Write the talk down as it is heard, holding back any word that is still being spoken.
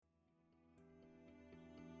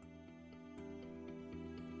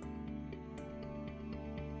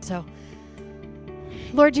So,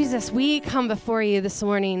 Lord Jesus, we come before you this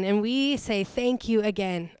morning and we say thank you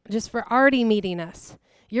again just for already meeting us.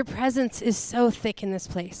 Your presence is so thick in this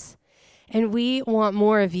place, and we want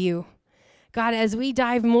more of you. God, as we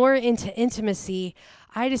dive more into intimacy,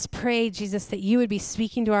 I just pray, Jesus, that you would be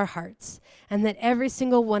speaking to our hearts and that every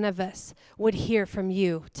single one of us would hear from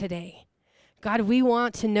you today. God, we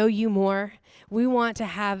want to know you more. We want to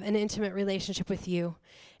have an intimate relationship with you.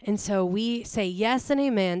 And so we say yes and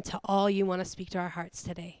amen to all you want to speak to our hearts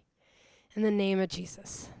today. In the name of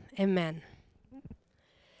Jesus, amen.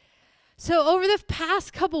 So over the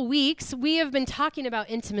past couple weeks, we have been talking about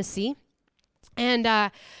intimacy. And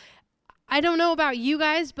I don't know about you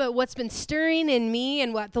guys, but what's been stirring in me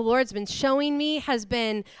and what the Lord's been showing me has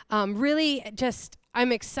been really just,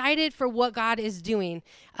 I'm excited for what God is doing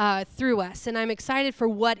through us, and I'm excited for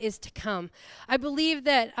what is to come. I believe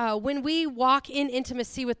that when we walk in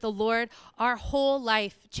intimacy with the Lord, our whole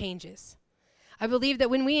life changes. I believe that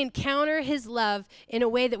when we encounter his love in a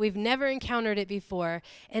way that we've never encountered it before,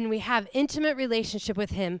 and we have intimate relationship with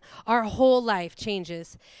him, our whole life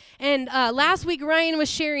changes. And last week, Ryan was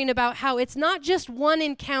sharing about how it's not just one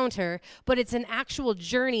encounter, but it's an actual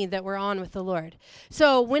journey that we're on with the Lord.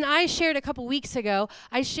 So when I shared a couple weeks ago,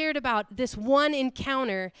 I shared about this one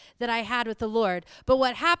encounter that I had with the Lord. But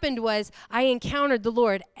what happened was I encountered the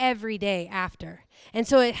Lord every day after. And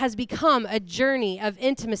so it has become a journey of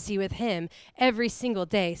intimacy with him every single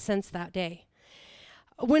day since that day.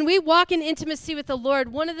 When we walk in intimacy with the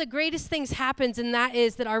Lord, one of the greatest things happens, and that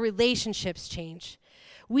is that our relationships change.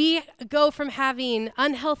 We go from having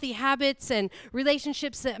unhealthy habits and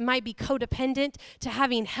relationships that might be codependent to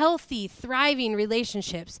having healthy, thriving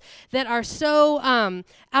relationships that are so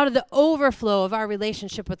out of the overflow of our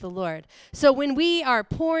relationship with the Lord. So when we are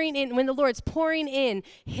pouring in, when the Lord's pouring in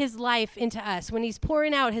his life into us, when he's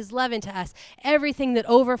pouring out his love into us, everything that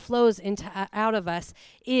overflows out of us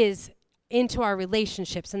is into our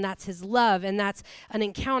relationships, and that's his love, and that's an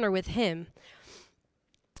encounter with him.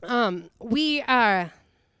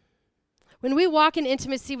 When we walk in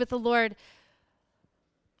intimacy with the Lord,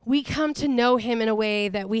 we come to know him in a way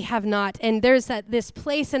that we have not. And there's this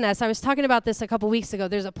place in us. I was talking about this a couple weeks ago.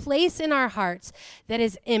 There's a place in our hearts that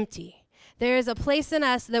is empty. There is a place in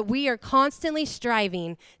us that we are constantly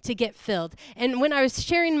striving to get filled. And when I was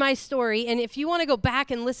sharing my story, and if you want to go back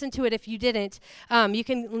and listen to it if you didn't, you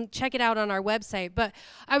can check it out on our website. But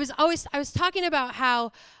I was talking about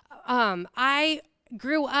how I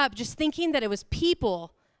grew up just thinking that it was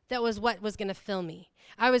people that was what was going to fill me.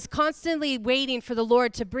 I was constantly waiting for the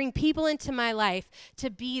Lord to bring people into my life to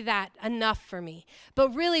be that enough for me.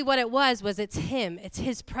 But really what it was it's him. It's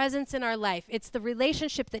his presence in our life. It's the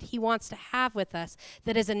relationship that he wants to have with us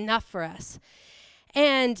that is enough for us.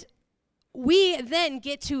 And we then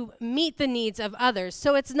get to meet the needs of others.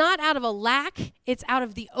 So it's not out of a lack, it's out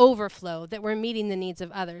of the overflow that we're meeting the needs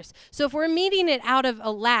of others. So if we're meeting it out of a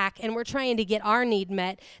lack and we're trying to get our need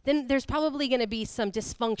met, then there's probably going to be some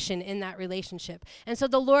dysfunction in that relationship. And so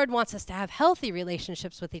the Lord wants us to have healthy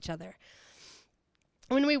relationships with each other.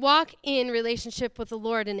 When we walk in relationship with the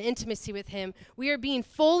Lord and intimacy with him, we are being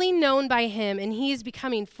fully known by him, and he is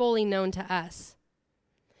becoming fully known to us.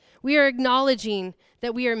 We are acknowledging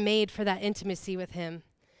that we are made for that intimacy with him.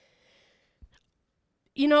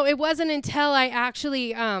 You know, it wasn't until I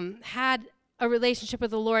actually had a relationship with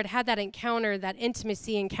the Lord, had that encounter, that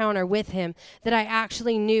intimacy encounter with him, that I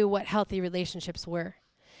actually knew what healthy relationships were.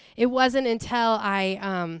 It wasn't until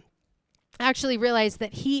I actually realized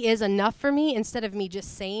that he is enough for me instead of me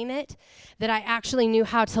just saying it, that I actually knew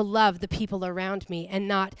how to love the people around me and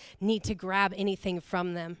not need to grab anything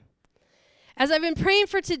from them. As I've been praying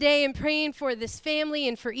for today and praying for this family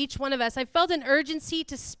and for each one of us, I felt an urgency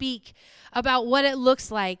to speak about what it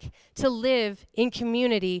looks like to live in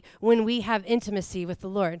community when we have intimacy with the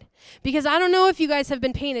Lord. Because I don't know if you guys have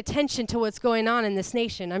been paying attention to what's going on in this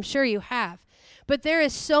nation. I'm sure you have. But there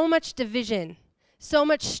is so much division, so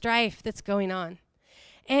much strife that's going on.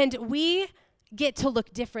 And we get to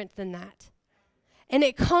look different than that. And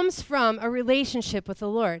it comes from a relationship with the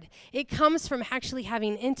Lord. It comes from actually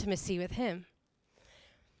having intimacy with him.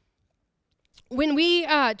 When we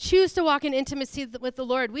choose to walk in intimacy with the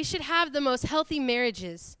Lord, we should have the most healthy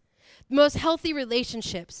marriages, most healthy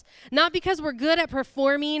relationships. Not because we're good at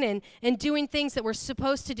performing and doing things that we're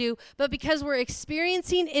supposed to do, but because we're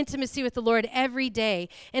experiencing intimacy with the Lord every day.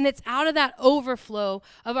 And it's out of that overflow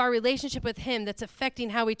of our relationship with him that's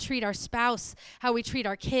affecting how we treat our spouse, how we treat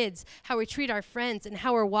our kids, how we treat our friends, and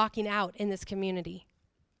how we're walking out in this community.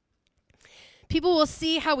 People will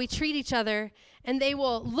see how we treat each other, and they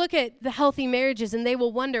will look at the healthy marriages, and they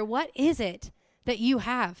will wonder, what is it that you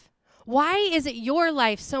have? Why is it your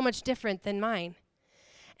life so much different than mine?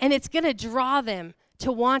 And it's going to draw them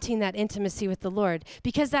to wanting that intimacy with the Lord,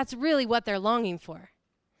 because that's really what they're longing for.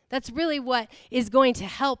 That's really what is going to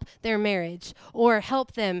help their marriage or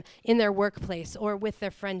help them in their workplace or with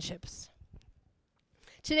their friendships.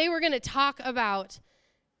 Today we're going to talk about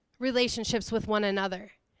relationships with one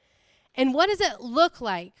another. And what does it look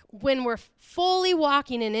like when we're fully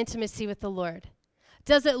walking in intimacy with the Lord?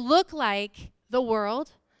 Does it look like the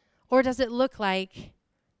world, or does it look like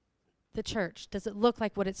the church? Does it look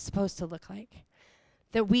like what it's supposed to look like?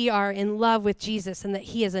 That we are in love with Jesus and that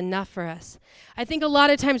he is enough for us. I think a lot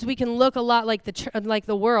of times we can look a lot like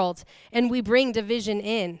the world, and we bring division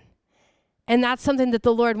in. And that's something that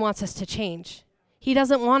the Lord wants us to change. He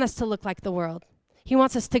doesn't want us to look like the world. He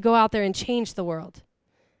wants us to go out there and change the world.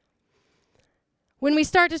 When we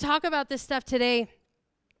start to talk about this stuff today,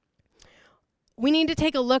 we need to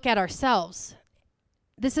take a look at ourselves.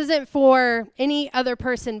 This isn't for any other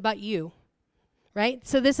person but you, right?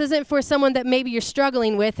 So this isn't for someone that maybe you're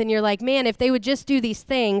struggling with and you're like, man, if they would just do these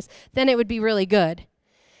things, then it would be really good.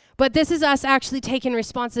 But this is us actually taking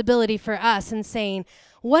responsibility for us and saying,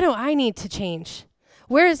 what do I need to change?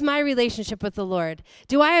 Where is my relationship with the Lord?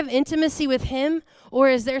 Do I have intimacy with him, or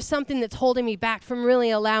is there something that's holding me back from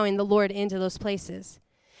really allowing the Lord into those places?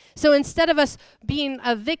 So instead of us being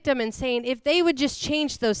a victim and saying, if they would just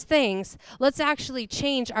change those things, let's actually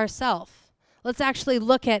change ourselves. Let's actually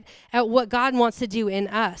look at what God wants to do in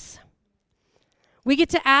us. We get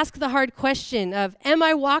to ask the hard question of, am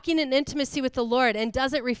I walking in intimacy with the Lord, and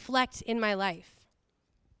does it reflect in my life?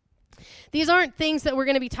 These aren't things that we're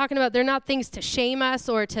going to be talking about. They're not things to shame us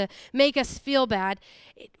or to make us feel bad.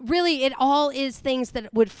 It all is things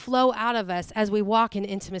that would flow out of us as we walk in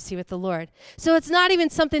intimacy with the Lord. So it's not even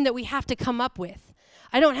something that we have to come up with.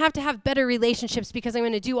 I don't have to have better relationships because I'm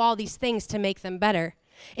going to do all these things to make them better.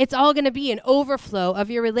 It's all going to be an overflow of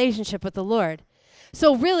your relationship with the Lord.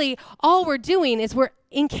 So really, all we're doing is we're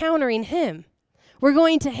encountering him. We're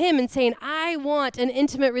going to him and saying, I want an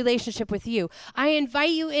intimate relationship with you. I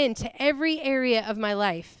invite you into every area of my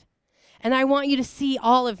life, and I want you to see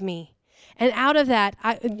all of me. And out of that,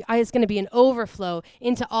 it's going to be an overflow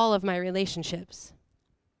into all of my relationships.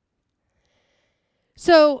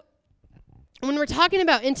 So when we're talking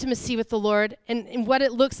about intimacy with the Lord and what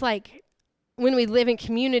it looks like when we live in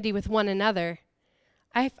community with one another,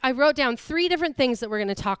 I wrote down 3 different things that we're going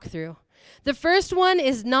to talk through. The first one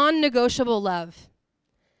is non-negotiable love.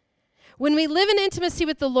 When we live in intimacy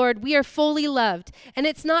with the Lord, we are fully loved. And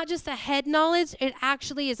it's not just a head knowledge, it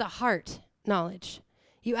actually is a heart knowledge.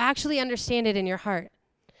 You actually understand it in your heart.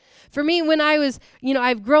 For me, when I was,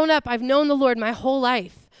 I've grown up, I've known the Lord my whole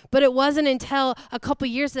life, but it wasn't until a couple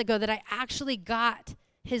years ago that I actually got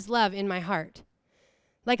his love in my heart.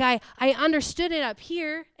 Like I understood it up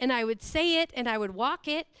here, and I would say it, and I would walk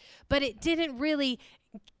it, but it didn't really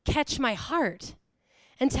catch my heart.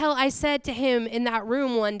 Until I said to him in that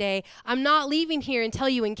room one day, I'm not leaving here until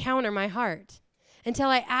you encounter my heart. Until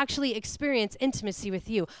I actually experience intimacy with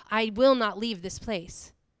you. I will not leave this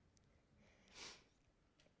place.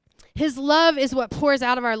 His love is what pours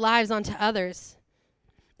out of our lives onto others.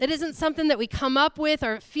 It isn't something that we come up with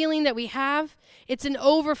or a feeling that we have. It's an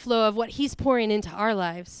overflow of what he's pouring into our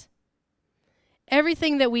lives.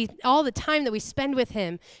 Everything all the time that we spend with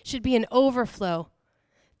him should be an overflow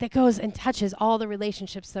that goes and touches all the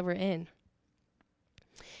relationships that we're in.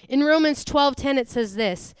 In Romans 12:10, it says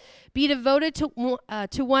this, be devoted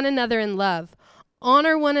to one another in love.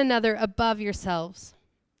 Honor one another above yourselves.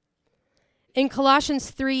 In Colossians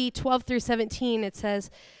 3:12 through 17, it says,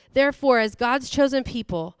 therefore, as God's chosen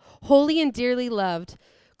people, holy and dearly loved,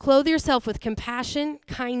 clothe yourself with compassion,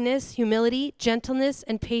 kindness, humility, gentleness,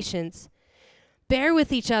 and patience. Bear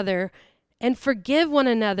with each other and forgive one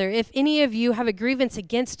another if any of you have a grievance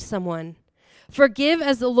against someone. Forgive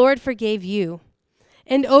as the Lord forgave you.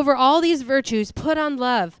 And over all these virtues, put on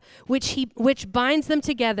love, which binds them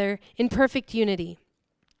together in perfect unity.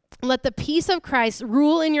 Let the peace of Christ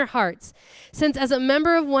rule in your hearts, since as a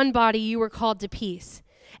member of one body you were called to peace.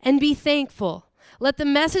 And be thankful. Let the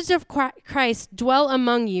message of Christ dwell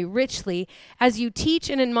among you richly as you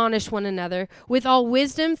teach and admonish one another with all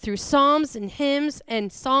wisdom through psalms and hymns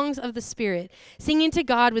and songs of the Spirit, singing to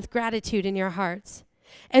God with gratitude in your hearts.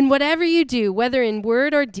 And whatever you do, whether in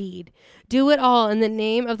word or deed, do it all in the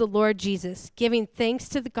name of the Lord Jesus, giving thanks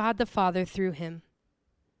to God the Father through him.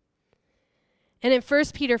 And in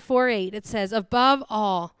 1 Peter 4:8, it says, above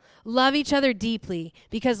all, love each other deeply,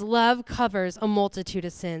 because love covers a multitude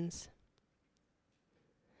of sins.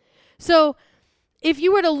 So if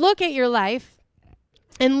you were to look at your life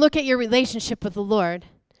and look at your relationship with the Lord,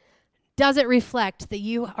 does it reflect that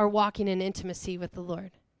you are walking in intimacy with the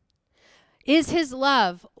Lord? Is his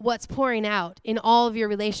love what's pouring out in all of your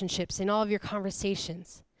relationships, in all of your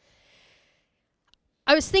conversations?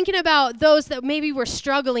 I was thinking about those that maybe we're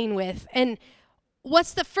struggling with, and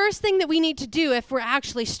what's the first thing that we need to do if we're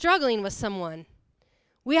actually struggling with someone?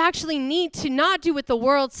 We actually need to not do what the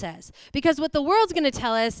world says, because what the world's going to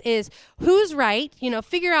tell us is who's right,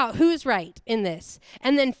 figure out who's right in this,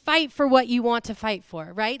 and then fight for what you want to fight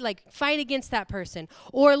for, right? Like fight against that person,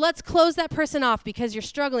 or let's close that person off because you're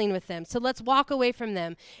struggling with them, so let's walk away from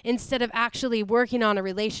them instead of actually working on a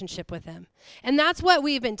relationship with them. And that's what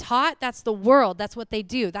we've been taught. That's the world. That's what they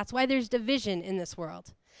do. That's why there's division in this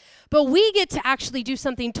world. But we get to actually do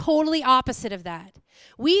something totally opposite of that.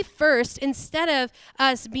 We first, instead of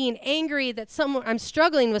us being angry that I'm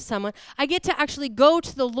struggling with someone, I get to actually go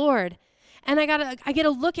to the Lord, and I get to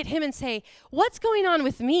look at him and say, what's going on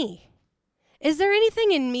with me? Is there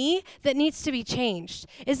anything in me that needs to be changed?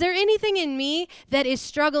 Is there anything in me that is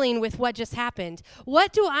struggling with what just happened?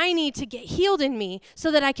 What do I need to get healed in me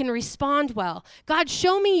so that I can respond well? God,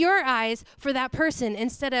 show me your eyes for that person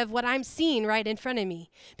instead of what I'm seeing right in front of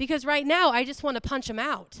me. Because right now, I just want to punch them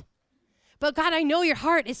out. But God, I know your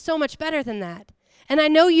heart is so much better than that. And I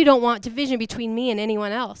know you don't want division between me and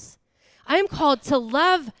anyone else. I am called to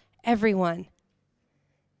love everyone.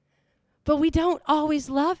 But we don't always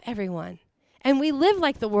love everyone. And we live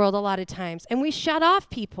like the world a lot of times, and we shut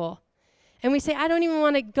off people, and we say, I don't even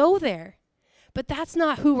want to go there. But that's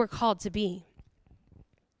not who we're called to be.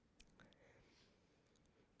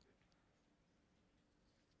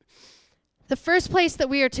 The first place that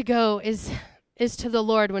we are to go is to the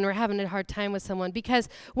Lord when we're having a hard time with someone, because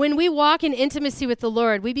when we walk in intimacy with the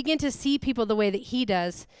Lord, we begin to see people the way that he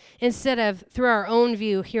does instead of through our own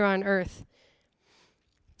view here on earth.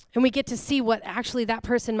 And we get to see what actually that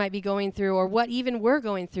person might be going through, or what even we're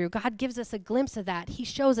going through. God gives us a glimpse of that. He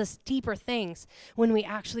shows us deeper things when we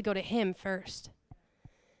actually go to him first.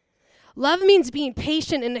 Love means being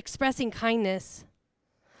patient and expressing kindness.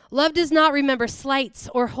 Love does not remember slights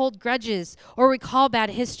or hold grudges or recall bad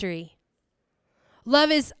history.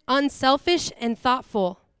 Love is unselfish and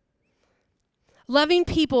thoughtful. Loving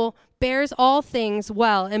people bears all things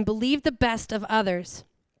well and believe the best of others.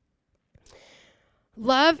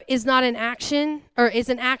 Love is not an action, or is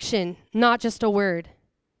an action, not just a word.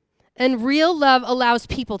 And real love allows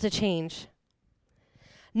people to change.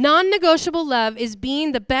 Non-negotiable love is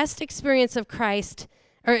being the best experience of Christ,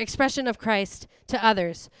 or expression of Christ to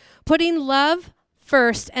others. Putting love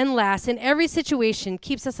first and last in every situation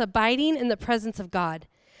keeps us abiding in the presence of God.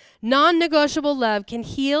 Non-negotiable love can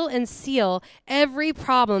heal and seal every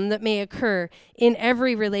problem that may occur in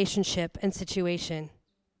every relationship and situation.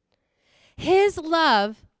 His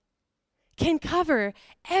love can cover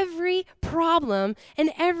every problem and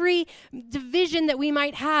every division that we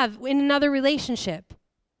might have in another relationship.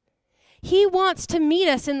 He wants to meet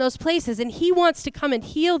us in those places, and he wants to come and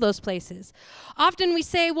heal those places. Often we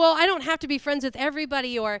say, well, I don't have to be friends with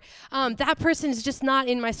everybody, or that person is just not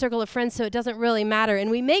in my circle of friends, so it doesn't really matter.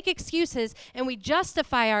 And we make excuses, and we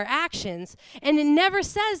justify our actions, and it never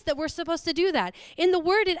says that we're supposed to do that. In the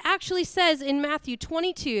Word, it actually says in Matthew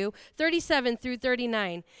 22:37 through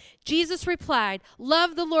 39, Jesus replied,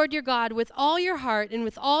 "Love the Lord your God with all your heart and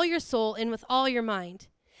with all your soul and with all your mind.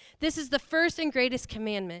 This is the first and greatest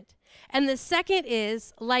commandment. And the second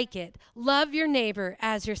is like it. Love your neighbor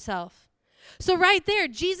as yourself." So right there,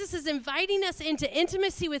 Jesus is inviting us into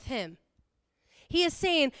intimacy with him. He is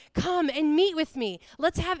saying, come and meet with me.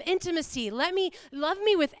 Let's have intimacy. Love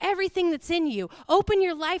me with everything that's in you. Open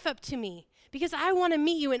your life up to me, because I want to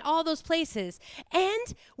meet you in all those places.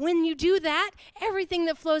 And when you do that, everything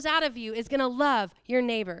that flows out of you is going to love your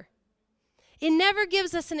neighbor. It never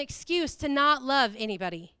gives us an excuse to not love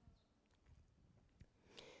anybody.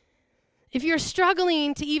 If you're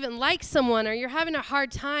struggling to even like someone, or you're having a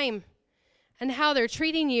hard time and how they're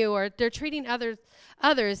treating you, or they're treating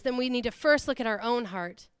others, then we need to first look at our own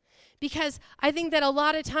heart. Because I think that a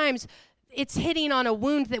lot of times it's hitting on a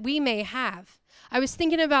wound that we may have. I was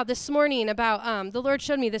thinking about this morning about, the Lord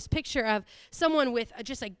showed me this picture of someone with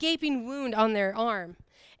just a gaping wound on their arm.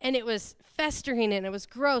 And it was festering, and it was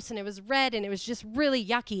gross, and it was red, and it was just really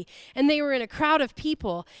yucky. And they were in a crowd of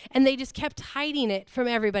people, and they just kept hiding it from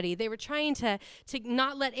everybody. They were trying to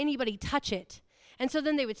not let anybody touch it. And so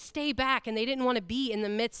then they would stay back, and they didn't want to be in the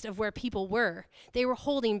midst of where people were. They were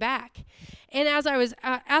holding back. And as I was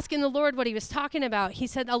asking the Lord what he was talking about, he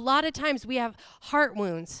said, a lot of times we have heart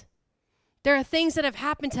wounds. There are things that have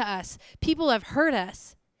happened to us. People have hurt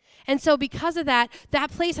us. And so because of that,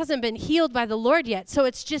 that place hasn't been healed by the Lord yet. So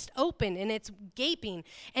it's just open and it's gaping.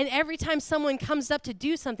 And every time someone comes up to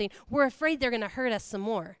do something, we're afraid they're going to hurt us some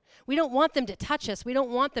more. We don't want them to touch us. We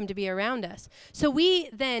don't want them to be around us. So we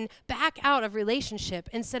then back out of relationship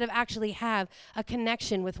instead of actually have a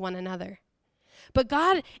connection with one another. But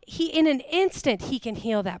God, in an instant, he can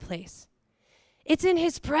heal that place. It's in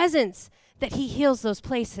his presence that he heals those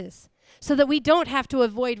places so that we don't have to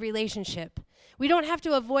avoid relationship. We don't have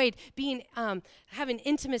to avoid being having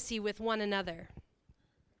intimacy with one another.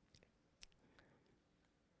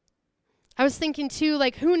 I was thinking too,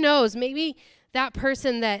 like, who knows? Maybe that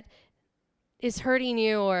person that is hurting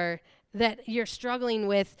you or that you're struggling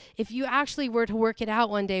with, if you actually were to work it out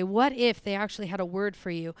one day, what if they actually had a word for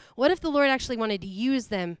you? What if the Lord actually wanted to use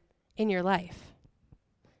them in your life?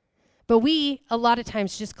 But we, a lot of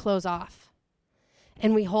times, just close off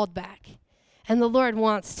and we hold back. And the Lord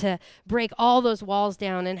wants to break all those walls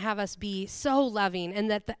down and have us be so loving, and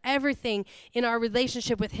that everything in our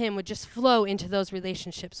relationship with him would just flow into those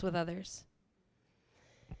relationships with others.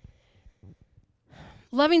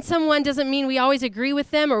 Loving someone doesn't mean we always agree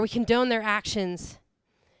with them or we condone their actions.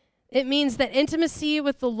 It means that intimacy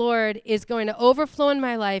with the Lord is going to overflow in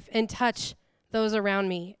my life and touch those around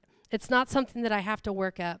me. It's not something that I have to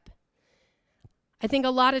work up. I think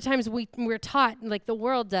a lot of times we're taught, like the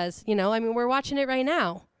world does, we're watching it right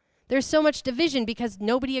now. There's so much division because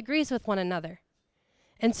nobody agrees with one another.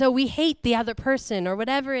 And so we hate the other person or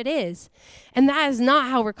whatever it is. And that is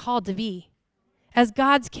not how we're called to be. As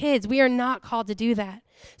God's kids, we are not called to do that.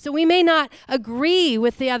 So we may not agree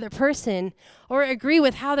with the other person or agree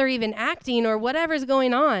with how they're even acting or whatever's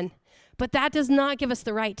going on, but that does not give us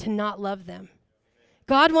the right to not love them.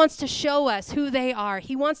 God wants to show us who they are.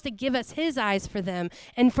 He wants to give us his eyes for them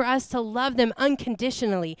and for us to love them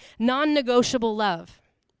unconditionally, non-negotiable love.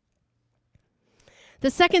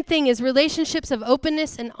 The second thing is relationships of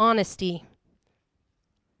openness and honesty.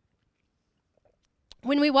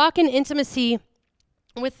 When we walk in intimacy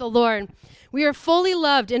with the Lord, we are fully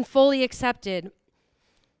loved and fully accepted.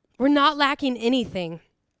 We're not lacking anything.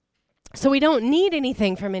 So we don't need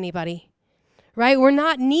anything from anybody. Right? We're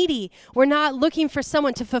not needy. We're not looking for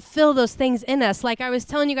someone to fulfill those things in us. Like I was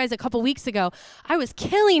telling you guys a couple weeks ago, I was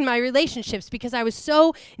killing my relationships because I was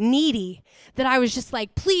so needy that I was just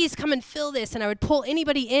like, please come and fill this. And I would pull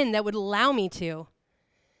anybody in that would allow me to.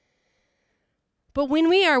 But when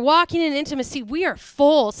we are walking in intimacy, we are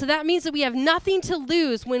full. So that means that we have nothing to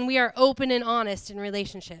lose when we are open and honest in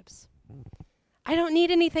relationships. I don't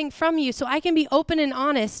need anything from you, so I can be open and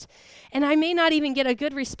honest, and I may not even get a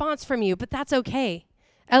good response from you, but that's okay.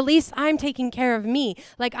 At least I'm taking care of me,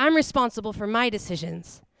 like I'm responsible for my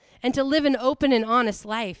decisions. And to live an open and honest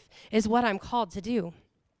life is what I'm called to do.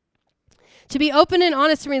 To be open and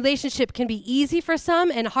honest in relationship can be easy for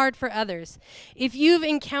some and hard for others. If you've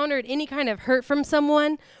encountered any kind of hurt from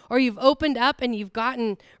someone, or you've opened up and you've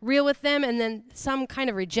gotten real with them and then some kind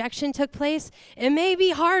of rejection took place, it may be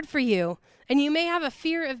hard for you. And you may have a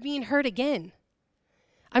fear of being hurt again.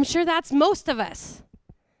 I'm sure that's most of us,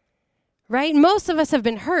 right? Most of us have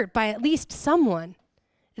been hurt by at least someone.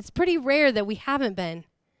 It's pretty rare that we haven't been.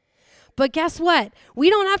 But guess what? We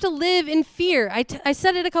don't have to live in fear. I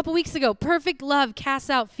said it a couple weeks ago. Perfect love casts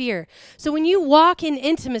out fear. So when you walk in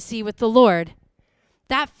intimacy with the Lord,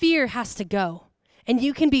 that fear has to go. And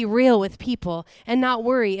you can be real with people and not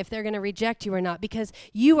worry if they're going to reject you or not, because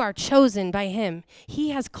you are chosen by him.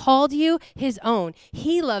 He has called you his own.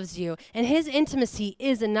 He loves you, and his intimacy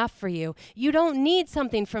is enough for you. You don't need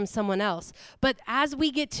something from someone else. But as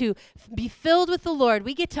we get to be filled with the Lord,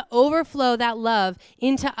 we get to overflow that love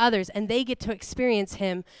into others, and they get to experience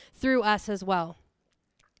him through us as well.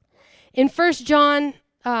 In 1 John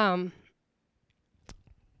 1,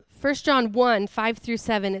 5 through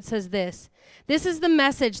 7, it says this. This is the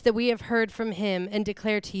message that we have heard from him and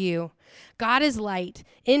declare to you. God is light.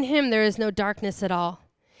 In him there is no darkness at all.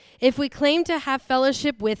 If we claim to have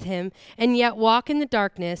fellowship with him and yet walk in the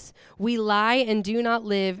darkness, we lie and do not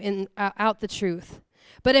live out the truth.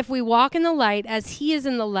 But if we walk in the light as he is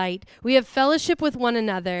in the light, we have fellowship with one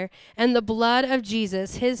another, and the blood of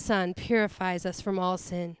Jesus, his son, purifies us from all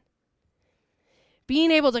sin.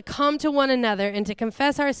 Being able to come to one another and to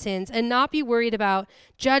confess our sins and not be worried about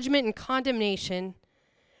judgment and condemnation,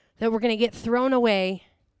 that we're going to get thrown away,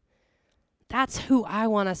 that's who I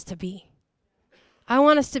want us to be. I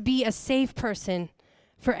want us to be a safe person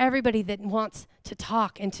for everybody that wants to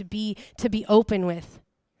talk and to be open with.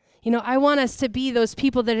 I want us to be those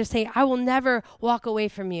people that are saying, I will never walk away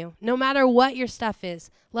from you. No matter what your stuff is,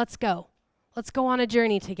 let's go. Let's go on a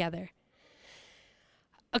journey together.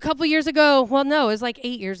 a couple years ago, well, no, it was like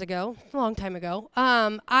 8 years ago, a long time ago.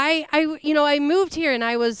 I moved here and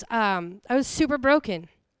I was super broken,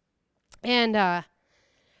 and I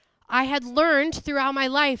had learned throughout my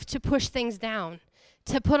life to push things down,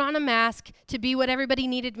 to put on a mask, to be what everybody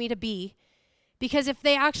needed me to be, because if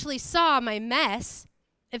they actually saw my mess,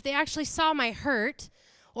 if they actually saw my hurt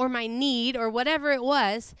or my need or whatever it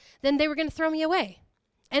was, then they were going to throw me away.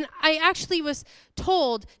 And I actually was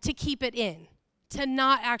told to keep it in, to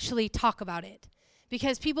not actually talk about it,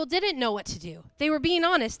 because people didn't know what to do. They were being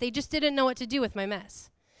honest. They just didn't know what to do with my mess.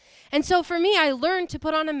 And so for me, I learned to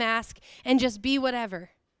put on a mask and just be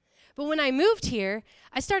whatever. But when I moved here,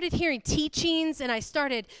 I started hearing teachings and I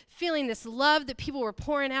started feeling this love that people were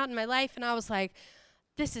pouring out in my life. And I was like,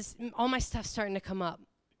 this is all my stuff starting to come up.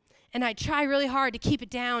 And I try really hard to keep it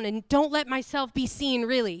down and don't let myself be seen,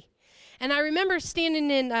 really. And I remember standing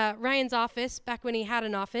in Ryan's office back when he had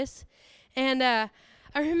an office. And I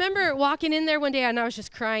remember walking in there one day and I was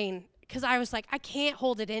just crying because I was like, I can't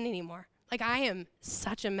hold it in anymore. Like, I am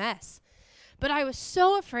such a mess. But I was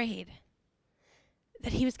so afraid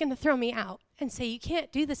that he was going to throw me out and say, you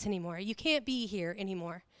can't do this anymore. You can't be here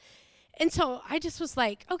anymore. And so I just was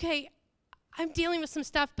like, okay, I'm dealing with some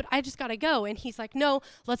stuff, but I just got to go. And he's like, no,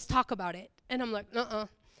 let's talk about it. And I'm like,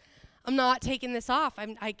 I'm not taking this off.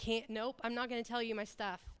 I can't, nope, I'm not going to tell you my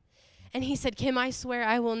stuff. And he said, Kim, I swear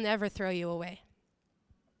I will never throw you away.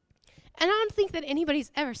 And I don't think that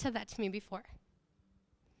anybody's ever said that to me before.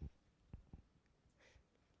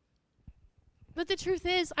 But the truth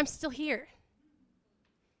is, I'm still here.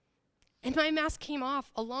 And my mask came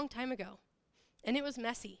off a long time ago, and it was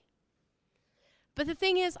messy. But the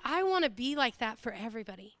thing is, I want to be like that for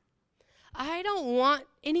everybody. I don't want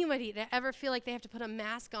anybody to ever feel like they have to put a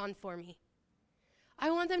mask on for me.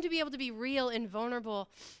 I want them to be able to be real and vulnerable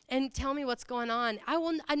and tell me what's going on. I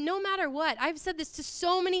will, no matter what. I've said this to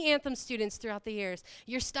so many Anthem students throughout the years.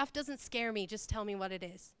 Your stuff doesn't scare me. Just tell me what it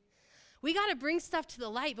is. We got to bring stuff to the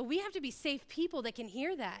light, but we have to be safe people that can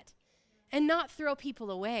hear that and not throw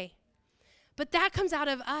people away. But that comes out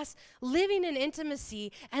of us living in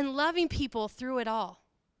intimacy and loving people through it all,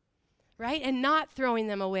 right? And not throwing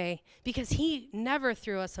them away, because he never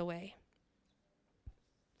threw us away.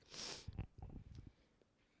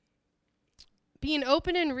 Being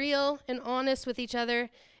open and real and honest with each other,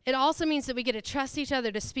 it also means that we get to trust each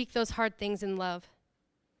other to speak those hard things in love.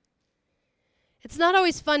 It's not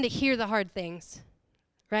always fun to hear the hard things,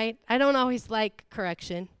 right? I don't always like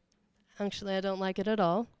correction. Actually, I don't like it at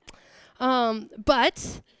all.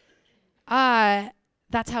 But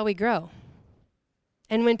that's how we grow.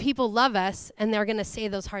 And when people love us and they're going to say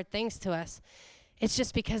those hard things to us, it's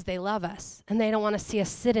just because they love us and they don't want to see us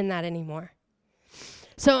sit in that anymore.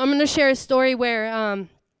 So I'm going to share a story where I'm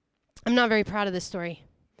not very proud of this story,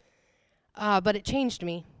 but it changed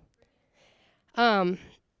me.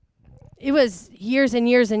 It was years and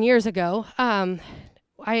years and years ago. I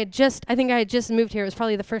think I had just moved here. It was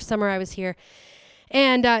probably the first summer I was here.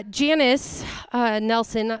 And Janice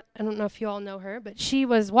Nelson, I don't know if you all know her, but she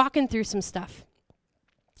was walking through some stuff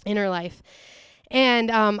in her life.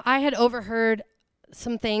 And I had overheard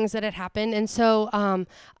some things that had happened. And so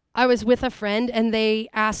I was with a friend, and they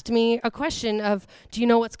asked me a question of, do you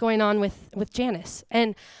know what's going on with Janice?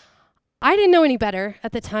 And I didn't know any better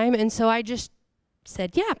at the time, and so I just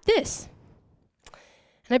said, yeah, this.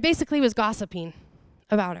 And I basically was gossiping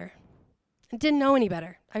about her. I didn't know any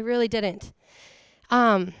better. I really didn't.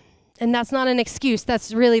 And that's not an excuse.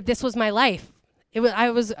 That's really, this was my life. I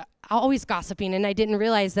was always gossiping, and I didn't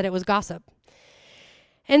realize that it was gossip.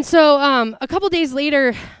 And so a couple days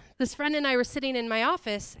later, this friend and I were sitting in my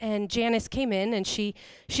office, and Janice came in, and she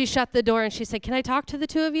shut the door, and she said, can I talk to the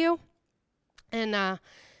two of you? And I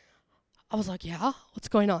was like, yeah, what's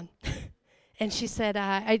going on? And she said,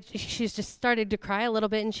 she just started to cry a little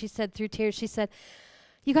bit, and she said through tears, she said,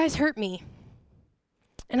 you guys hurt me,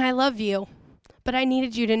 and I love you, but I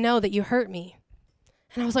needed you to know that you hurt me.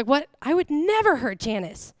 And I was like, what? I would never hurt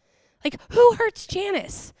Janice. Like, who hurts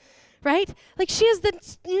Janice, right? Like, she is the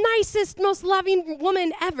nicest, most loving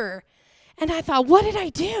woman ever. And I thought, what did I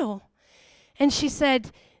do? And she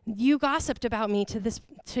said, you gossiped about me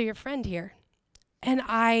to your friend here. And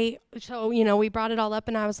we brought it all up,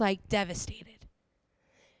 and I was like devastated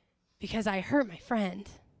because I hurt my friend.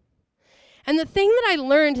 And the thing that I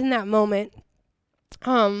learned in that moment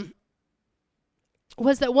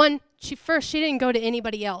was that she didn't go to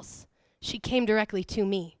anybody else. She came directly to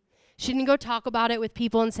me. She didn't go talk about it with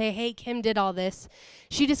people and say, hey, Kim did all this.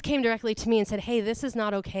 She just came directly to me and said, hey, this is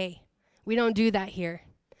not okay. We don't do that here.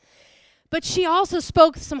 But she also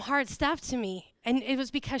spoke some hard stuff to me, and it was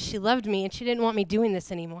because she loved me and she didn't want me doing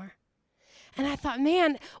this anymore. And I thought,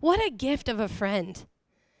 man, what a gift of a friend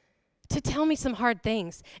to tell me some hard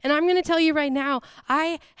things. And I'm going to tell you right now,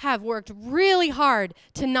 I have worked really hard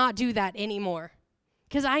to not do that anymore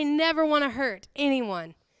because I never want to hurt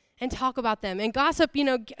anyone and talk about them. And gossip,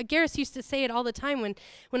 Garris used to say it all the time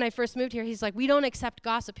when I first moved here. He's like, we don't accept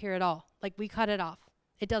gossip here at all. Like, we cut it off.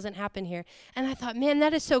 It doesn't happen here. And I thought, man,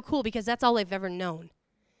 that is so cool because that's all I've ever known.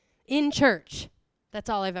 In church, that's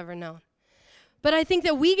all I've ever known. But I think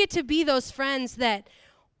that we get to be those friends that,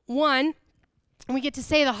 one, we get to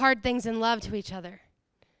say the hard things in love to each other.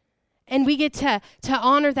 And we get to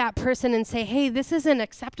honor that person and say, hey, this isn't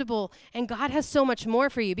acceptable, and God has so much more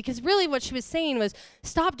for you. Because really what she was saying was,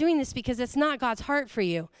 stop doing this because it's not God's heart for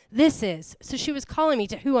you. This is. So she was calling me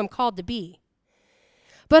to who I'm called to be.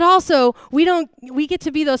 But also, we get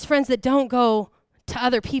to be those friends that don't go to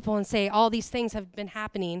other people and say, all these things have been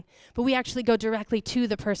happening, but we actually go directly to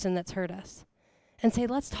the person that's hurt us and say,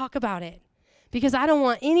 let's talk about it. Because I don't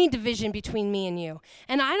want any division between me and you.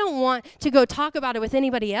 And I don't want to go talk about it with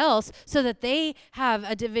anybody else so that they have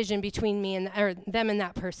a division between me or them and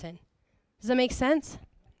that person. Does that make sense?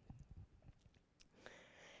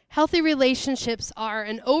 Healthy relationships are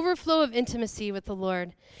an overflow of intimacy with the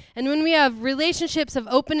Lord. And when we have relationships of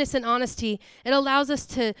openness and honesty, it allows us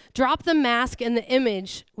to drop the mask and the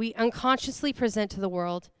image we unconsciously present to the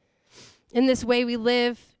world. In this way, we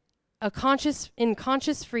live in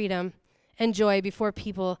conscious freedom and joy before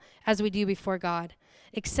people as we do before God.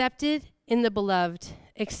 Accepted in the beloved,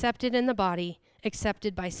 accepted in the body,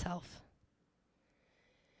 accepted by self.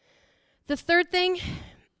 The third thing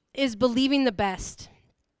is believing the best.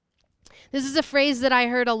 This is a phrase that I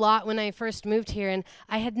heard a lot when I first moved here, and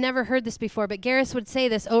I had never heard this before, but Garris would say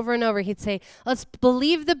this over and over. He'd say, let's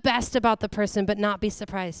believe the best about the person, but not be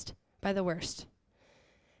surprised by the worst.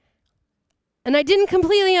 And I didn't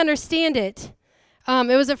completely understand it.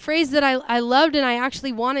 It was a phrase that I loved, and I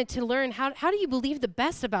actually wanted to learn. How do you believe the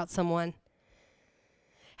best about someone?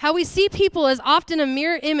 How we see people is often a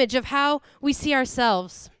mirror image of how we see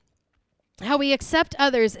ourselves. How we accept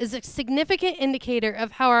others is a significant indicator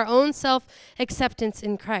of how our own self-acceptance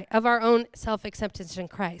in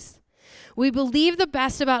Christ. We believe the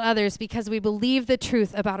best about others because we believe the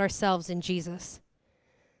truth about ourselves in Jesus.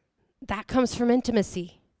 That comes from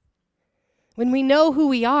intimacy. When we know who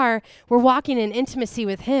we are, we're walking in intimacy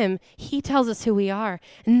with Him. He tells us who we are.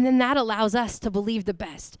 And then that allows us to believe the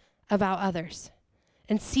best about others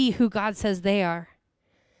and see who God says they are.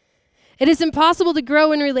 It is impossible to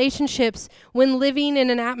grow in relationships when living in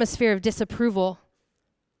an atmosphere of disapproval.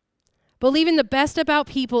 Believing the best about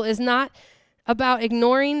people is not about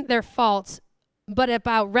ignoring their faults, but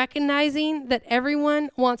about recognizing that everyone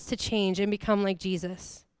wants to change and become like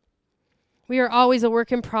Jesus. We are always a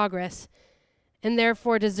work in progress, and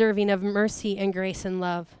therefore deserving of mercy and grace and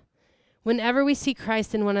love. Whenever we see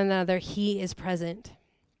Christ in one another, He is present.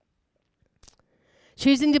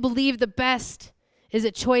 Choosing to believe the best is a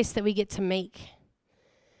choice that we get to make.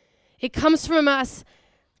 It comes from us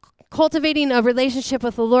cultivating a relationship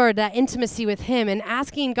with the Lord, that intimacy with Him, and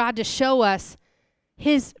asking God to show us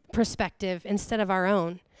His perspective instead of our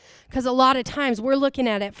own. Because a lot of times we're looking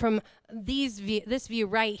at it from this view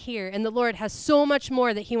right here, and the Lord has so much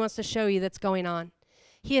more that He wants to show you that's going on.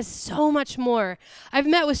 He has so much more. I've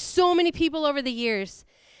met with so many people over the years,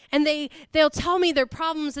 and they'll tell me their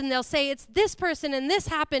problems, and they'll say, it's this person, and this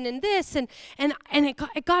happened, and this, and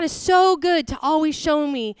God is so good to always show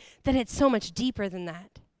me that it's so much deeper than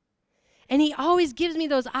that. And He always gives me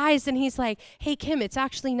those eyes, and He's like, hey, Kim, it's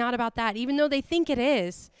actually not about that. Even though they think it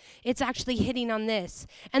is, it's actually hitting on this.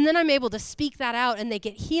 And then I'm able to speak that out, and they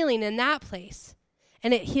get healing in that place.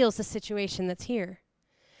 And it heals the situation that's here.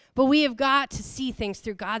 But we have got to see things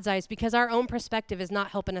through God's eyes because our own perspective is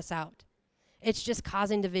not helping us out. It's just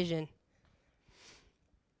causing division.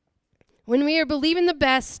 When we are believing the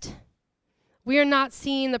best, we are not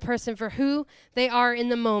seeing the person for who they are in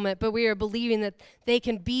the moment, but we are believing that they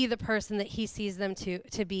can be the person that He sees them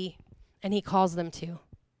to be, and He calls them to.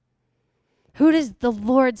 Who does the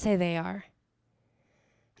Lord say they are?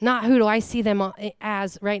 Not who do I see them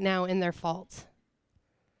as right now in their faults.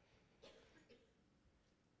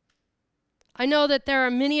 I know that there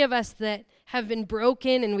are many of us that have been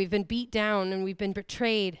broken, and we've been beat down, and we've been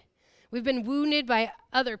betrayed. We've been wounded by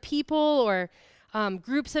other people or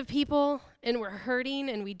groups of people, and we're hurting,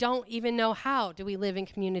 and we don't even know how do we live in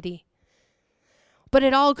community. But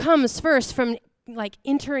it all comes first from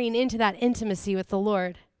entering into that intimacy with the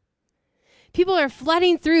Lord. People are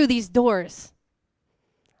flooding through these doors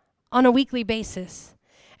on a weekly basis.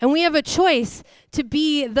 And we have a choice to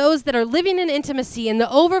be those that are living in intimacy, in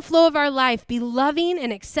the overflow of our life, be loving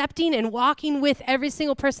and accepting and walking with every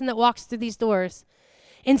single person that walks through these doors,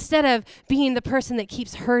 instead of being the person that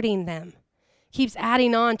keeps hurting them, keeps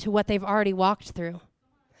adding on to what they've already walked through.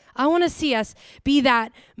 I want to see us be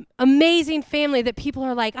that amazing family that people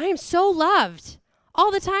are like, I am so loved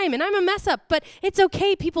all the time, and I'm a mess up, but it's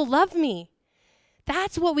okay, people love me.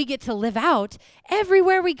 That's what we get to live out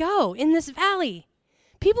everywhere we go in this valley.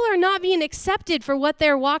 People are not being accepted for what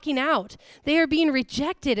they're walking out. They are being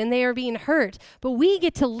rejected and they are being hurt. But we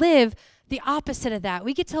get to live the opposite of that.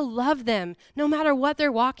 We get to love them no matter what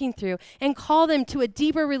they're walking through and call them to a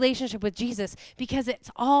deeper relationship with Jesus, because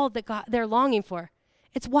it's all that they're longing for.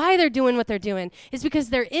 It's why they're doing what they're doing. It's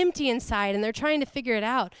because they're empty inside and they're trying to figure it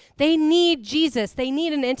out. They need Jesus. They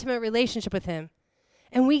need an intimate relationship with him.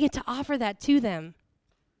 And we get to offer that to them.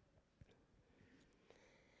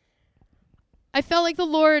 I felt like the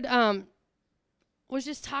Lord was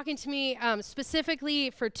just talking to me specifically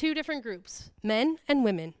for two different groups, men and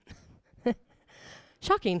women.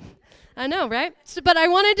 Shocking. I know, right? But I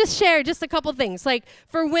wanted to share just a couple things. Like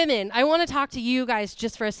for women, I want to talk to you guys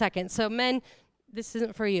just for a second. So men, this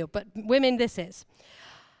isn't for you, but women, this is.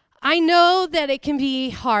 I know that it can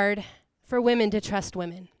be hard for women to trust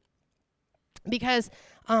women because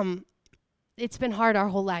it's been hard our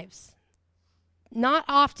whole lives. Not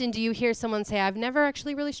often do you hear someone say, I've never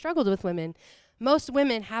actually really struggled with women. Most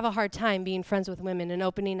women have a hard time being friends with women and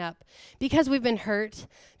opening up because we've been hurt,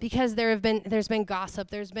 because there's been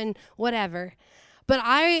gossip, there's been whatever. But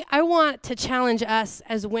I want to challenge us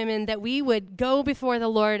as women that we would go before the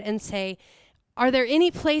Lord and say, are there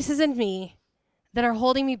any places in me that are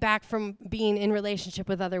holding me back from being in relationship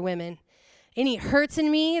with other women? Any hurts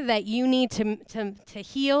in me that you need to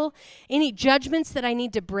heal? Any judgments that I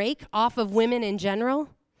need to break off of women in general?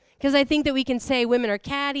 Because I think that we can say women are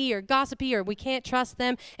catty or gossipy or we can't trust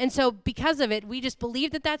them. And so because of it, we just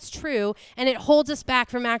believe that that's true, and it holds us back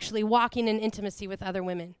from actually walking in intimacy with other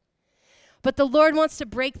women. But the Lord wants to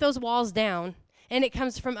break those walls down, and it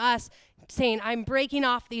comes from us saying, I'm breaking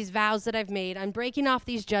off these vows that I've made. I'm breaking off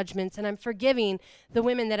these judgments, and I'm forgiving the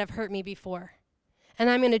women that have hurt me before. And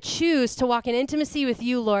I'm going to choose to walk in intimacy with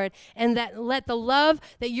you, Lord, and that let the love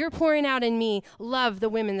that you're pouring out in me love the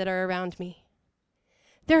women that are around me.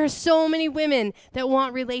 There are so many women that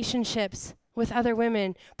want relationships with other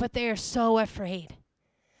women, but they are so afraid.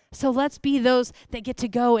 So let's be those that get to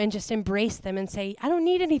go and just embrace them and say, I don't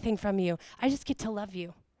need anything from you. I just get to love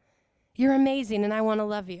you. You're amazing, and I want to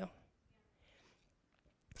love you.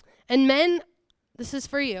 And men, this is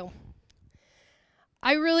for you.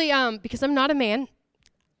 I really, because I'm not a man,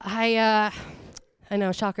 I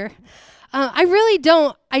know, shocker.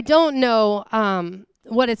 I don't know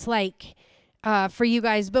what it's like for you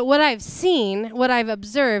guys, but what I've seen, what I've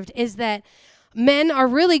observed is that men are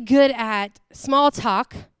really good at small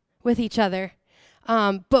talk with each other,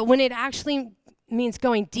 but when it actually means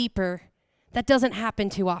going deeper, that doesn't happen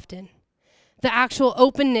too often. The actual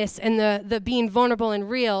openness and the being vulnerable and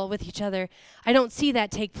real with each other, I don't see that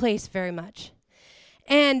take place very much.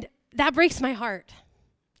 And that breaks my heart,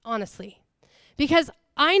 honestly, because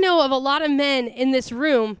I know of a lot of men in this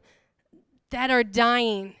room that are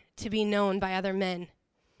dying to be known by other men,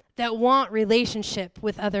 that want relationship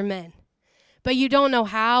with other men, but you don't know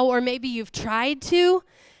how, or maybe you've tried to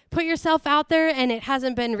put yourself out there and it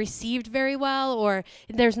hasn't been received very well, or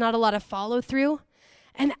there's not a lot of follow through.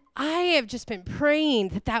 And I have just been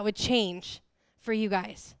praying that would change for you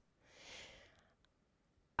guys.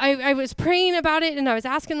 I was praying about it, and I was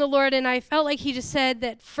asking the Lord, and I felt like he just said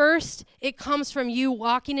that first it comes from you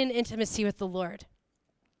walking in intimacy with the Lord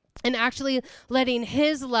and actually letting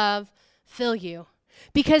his love fill you.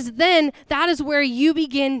 Because then that is where you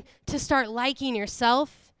begin to start liking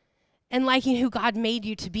yourself and liking who God made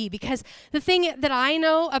you to be. Because the thing that I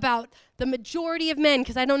know about the majority of men,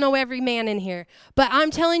 because I don't know every man in here, but I'm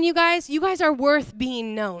telling you guys are worth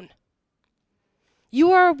being known.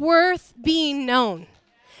 You are worth being known.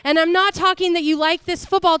 And I'm not talking that you like this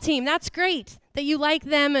football team. That's great that you like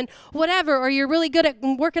them and whatever, or you're really good at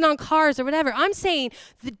working on cars or whatever. I'm saying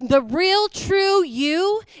the real, true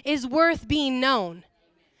you is worth being known.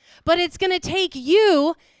 But it's going to take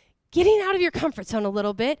you getting out of your comfort zone a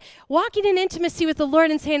little bit, walking in intimacy with the Lord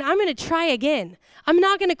and saying, I'm going to try again. I'm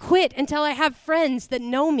not going to quit until I have friends that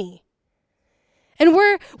know me. And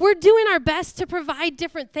we're doing our best to provide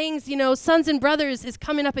different things. You know, Sons and Brothers is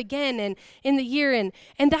coming up again and in the year, and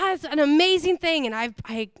that's an amazing thing. And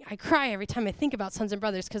I cry every time I think about Sons and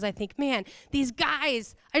Brothers, because I think, man, these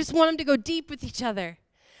guys, I just want them to go deep with each other.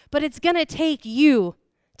 But it's going to take you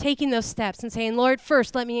taking those steps and saying, Lord,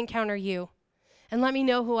 first let me encounter you. and let me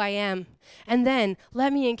know who I am. And then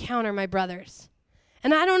let me encounter my brothers.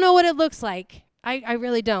 And I don't know what it looks like. I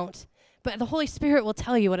really don't. But the Holy Spirit will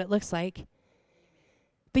tell you what it looks like.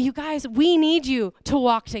 But you guys, we need you to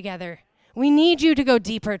walk together. We need you to go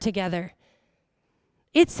deeper together.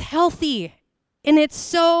 It's healthy. And it's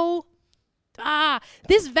so,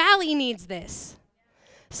 this valley needs this.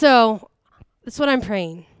 So that's what I'm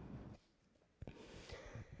praying.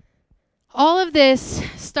 All of this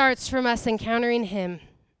starts from us encountering him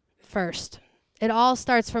first. It all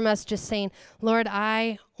starts from us just saying, Lord,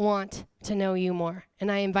 I want to know you more. And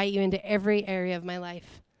I invite you into every area of my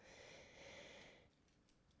life.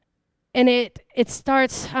 And it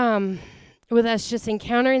starts with us just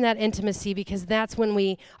encountering that intimacy, because that's when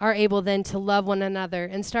we are able then to love one another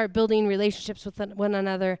and start building relationships with one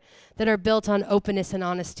another that are built on openness and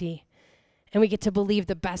honesty. And we get to believe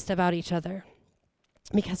the best about each other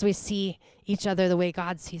because we see each other the way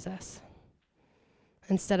God sees us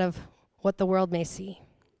instead of what the world may see.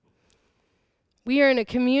 We are in a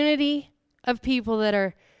community of people that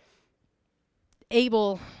are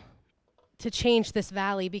able to change this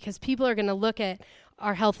valley, because people are going to look at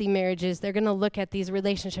our healthy marriages. They're going to look at these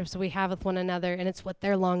relationships that we have with one another, and it's what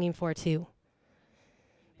they're longing for too.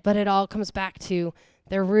 But it all comes back to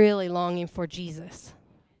they're really longing for Jesus.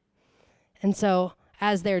 And so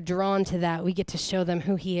as they're drawn to that, we get to show them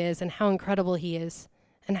who he is and how incredible he is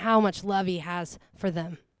and how much love he has for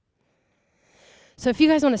them. So if you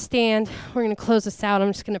guys want to stand, we're going to close this out.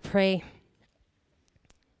 I'm just going to pray.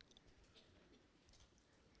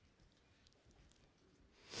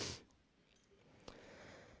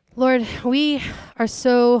 Lord, we're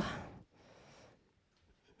so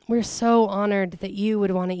honored that you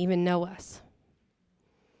would want to even know us.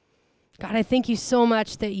 God, I thank you so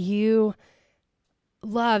much that you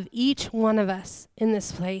love each one of us in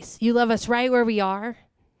this place. You love us right where we are.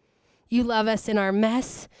 You love us in our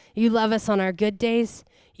mess. You love us on our good days.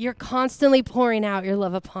 You're constantly pouring out your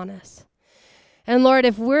love upon us. And Lord,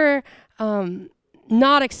 if we're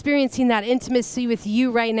not experiencing that intimacy with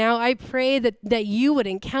you right now, I pray that you would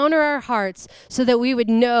encounter our hearts so that we would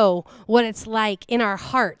know what it's like in our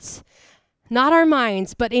hearts, not our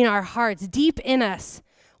minds, but in our hearts, deep in us,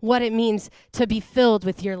 what it means to be filled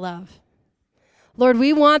with your love. Lord,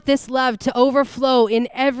 we want this love to overflow in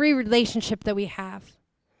every relationship that we have.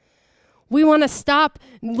 We want to stop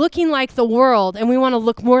looking like the world, and we want to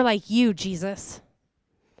look more like you, Jesus.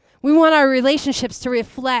 We want our relationships to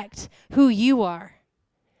reflect who you are.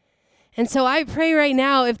 And so I pray right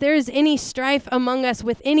now, if there is any strife among us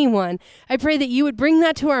with anyone, I pray that you would bring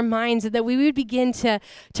that to our minds and that we would begin to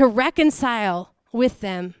reconcile with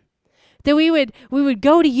them. That we would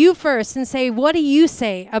go to you first and say, what do you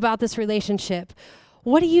say about this relationship?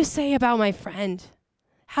 What do you say about my friend?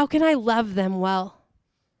 How can I love them well?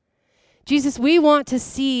 Jesus, we want to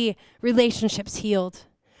see relationships healed.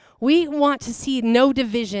 We want to see no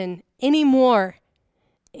division anymore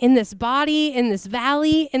in this body, in this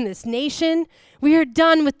valley, in this nation. We are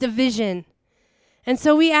done with division. And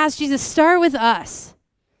so we ask Jesus, start with us.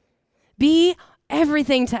 Be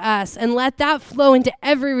everything to us and let that flow into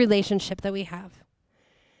every relationship that we have.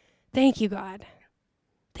 Thank you, God.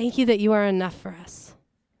 Thank you that you are enough for us.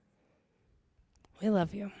 We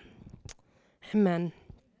love you. Amen.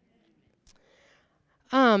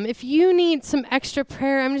 If you need some extra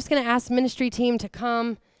prayer, I'm just going to ask the ministry team to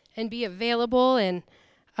come and be available, and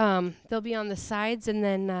they'll be on the sides. And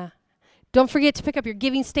then don't forget to pick up your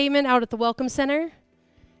giving statement out at the Welcome Center,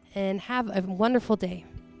 and have a wonderful day.